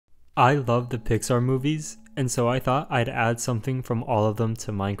I love the Pixar movies, and so I thought I'd add something from all of them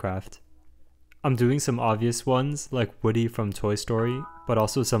to Minecraft. I'm doing some obvious ones like Woody from Toy Story, but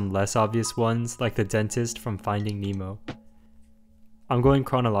also some less obvious ones like the dentist from Finding Nemo. I'm going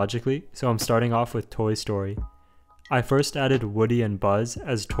chronologically, so I'm starting off with Toy Story. I first added Woody and Buzz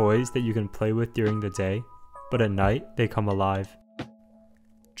as toys that you can play with during the day, but at night they come alive.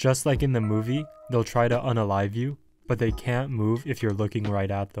 Just like in the movie, they'll try to unalive you, but they can't move if you're looking right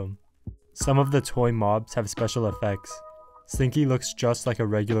at them. Some of the toy mobs have special effects. Slinky looks just like a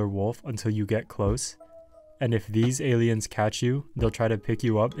regular wolf until you get close, and if these aliens catch you, they'll try to pick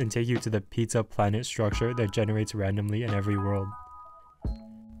you up and take you to the pizza planet structure that generates randomly in every world.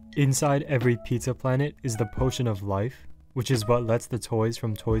 Inside every pizza planet is the potion of life, which is what lets the toys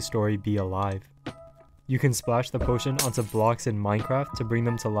from Toy Story be alive. You can splash the potion onto blocks in Minecraft to bring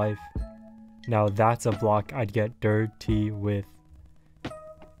them to life. Now that's a block I'd get dirty with.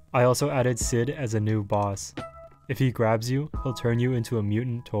 I also added Sid as a new boss. If he grabs you, he'll turn you into a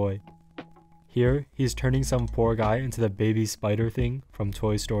mutant toy. Here, he's turning some poor guy into the baby spider thing from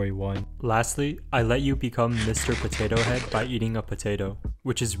Toy Story 1. Lastly, I let you become Mr. Potato Head by eating a potato,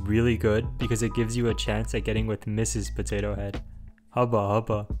 which is really good because it gives you a chance at getting with Mrs. Potato Head. Hubba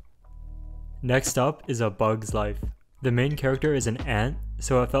hubba. Next up is A Bug's Life. The main character is an ant,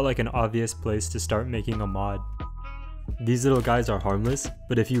 so it felt like an obvious place to start making a mod. These little guys are harmless,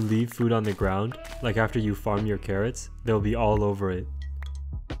 but if you leave food on the ground, like after you farm your carrots, they'll be all over it.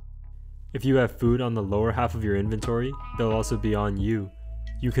 If you have food on the lower half of your inventory, they'll also be on you.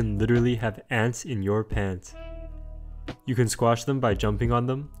 You can literally have ants in your pants. You can squash them by jumping on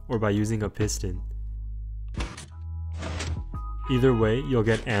them, or by using a piston. Either way, you'll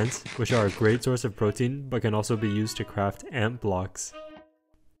get ants, which are a great source of protein, but can also be used to craft ant blocks.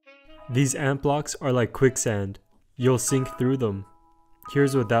 These ant blocks are like quicksand. You'll sink through them.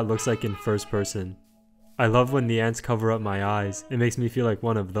 Here's what that looks like in first person. I love when the ants cover up my eyes. It makes me feel like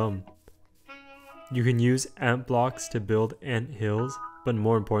one of them. You can use ant blocks to build ant hills, but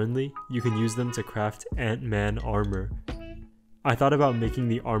more importantly, you can use them to craft Ant-Man armor. I thought about making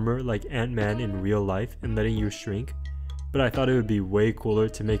the armor like Ant-Man in real life and letting you shrink, but I thought it would be way cooler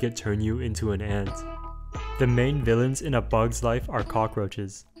to make it turn you into an ant. The main villains in A Bug's Life are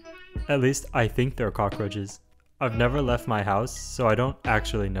cockroaches. At least I think they're cockroaches. I've never left my house, so I don't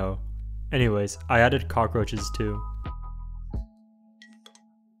actually know. Anyways, I added cockroaches too.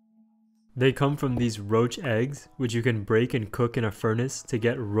 They come from these roach eggs, which you can break and cook in a furnace to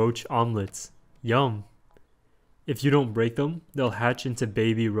get roach omelets. Yum! If you don't break them, they'll hatch into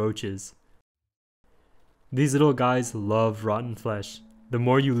baby roaches. These little guys love rotten flesh. The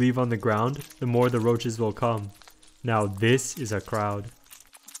more you leave on the ground, the more the roaches will come. Now this is a crowd.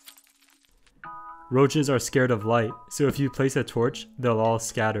 Roaches are scared of light, so if you place a torch, they'll all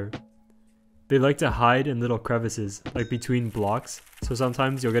scatter. They like to hide in little crevices, like between blocks, so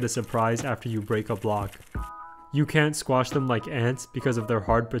sometimes you'll get a surprise after you break a block. You can't squash them like ants because of their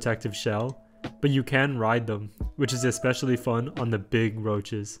hard protective shell, but you can ride them, which is especially fun on the big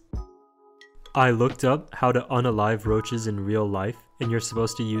roaches. I looked up how to unalive roaches in real life, and you're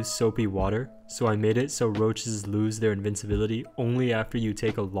supposed to use soapy water, so I made it so roaches lose their invincibility only after you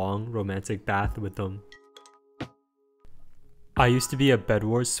take a long romantic bath with them. I used to be a Bed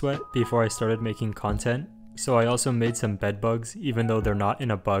Wars sweat before I started making content, so I also made some bed bugs even though they're not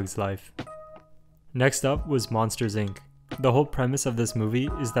in A Bug's Life. Next up was Monsters Inc. The whole premise of this movie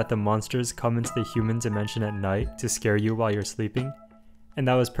is that the monsters come into the human dimension at night to scare you while you're sleeping, and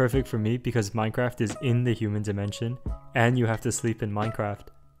that was perfect for me because Minecraft is in the human dimension and you have to sleep in Minecraft.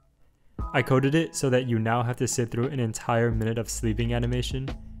 I coded it so that you now have to sit through an entire minute of sleeping animation,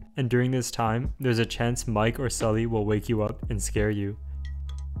 and during this time, there's a chance Mike or Sully will wake you up and scare you.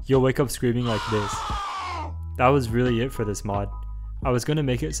 You'll wake up screaming like this. That was really it for this mod. I was going to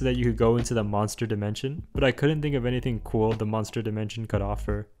make it so that you could go into the monster dimension, but I couldn't think of anything cool the monster dimension could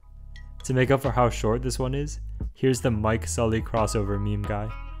offer. To make up for how short this one is, here's the Mike Sully crossover meme guy.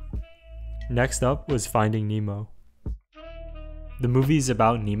 Next up was Finding Nemo. The movie is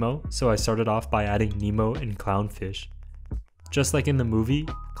about Nemo, so I started off by adding Nemo and clownfish. Just like in the movie,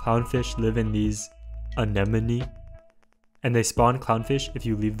 clownfish live in these anemone, and they spawn clownfish if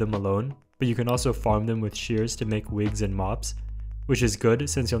you leave them alone, but you can also farm them with shears to make wigs and mops, which is good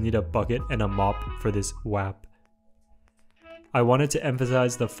since you'll need a bucket and a mop for this WAP. I wanted to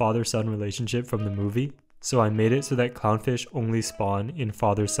emphasize the father-son relationship from the movie, so I made it so that clownfish only spawn in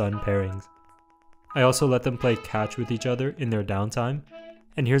father-son pairings. I also let them play catch with each other in their downtime,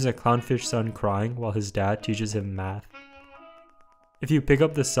 and here's a clownfish son crying while his dad teaches him math. If you pick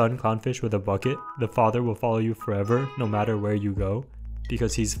up the son clownfish with a bucket, the father will follow you forever no matter where you go,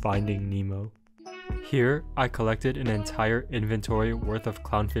 because he's finding Nemo. Here, I collected an entire inventory worth of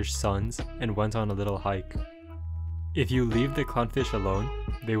clownfish suns and went on a little hike. If you leave the clownfish alone,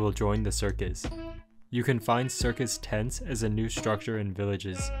 they will join the circus. You can find circus tents as a new structure in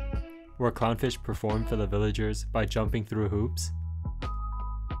villages, where clownfish perform for the villagers by jumping through hoops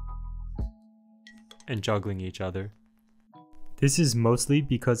and juggling each other. This is mostly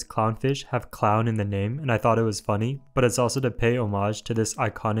because clownfish have clown in the name and I thought it was funny, but it's also to pay homage to this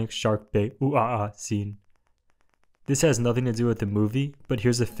iconic shark bait ooh-ah-ah scene. This has nothing to do with the movie, but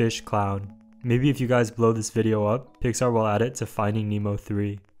here's a fish clown. Maybe if you guys blow this video up, Pixar will add it to Finding Nemo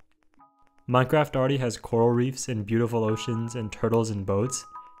 3. Minecraft already has coral reefs and beautiful oceans and turtles and boats,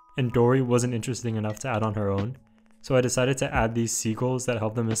 and Dory wasn't interesting enough to add on her own, so I decided to add these seagulls that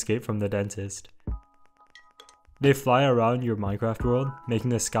help them escape from the dentist. They fly around your Minecraft world, making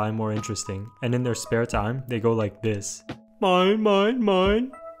the sky more interesting, and in their spare time, they go like this. Mine, mine,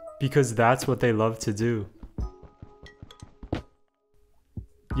 mine! Because that's what they love to do.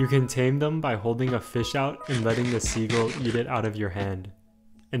 You can tame them by holding a fish out and letting the seagull eat it out of your hand.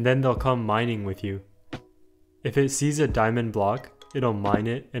 And then they'll come mining with you. If it sees a diamond block, it'll mine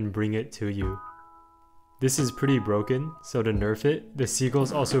it and bring it to you. This is pretty broken, so to nerf it, the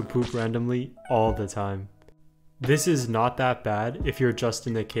seagulls also poop randomly all the time. This is not that bad if you're just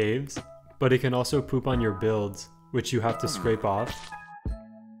in the caves, but it can also poop on your builds, which you have to scrape off.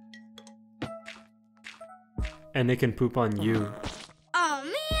 And it can poop on you,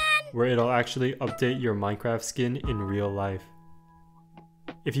 where it'll actually update your Minecraft skin in real life.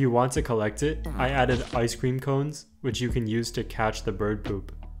 If you want to collect it, I added ice cream cones, which you can use to catch the bird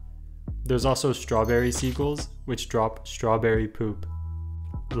poop. There's also strawberry seagulls, which drop strawberry poop.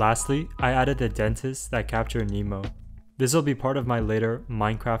 Lastly, I added the dentists that capture Nemo. This will be part of my later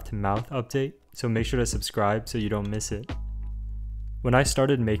Minecraft mouth update, so make sure to subscribe so you don't miss it. When I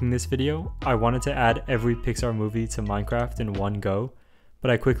started making this video, I wanted to add every Pixar movie to Minecraft in one go,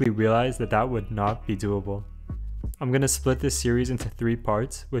 but I quickly realized that that would not be doable. I'm going to split this series into 3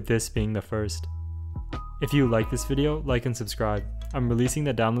 parts, with this being the first. If you like this video, like and subscribe. I'm releasing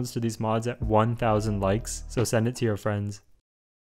the downloads to these mods at 1,000 likes, so send it to your friends.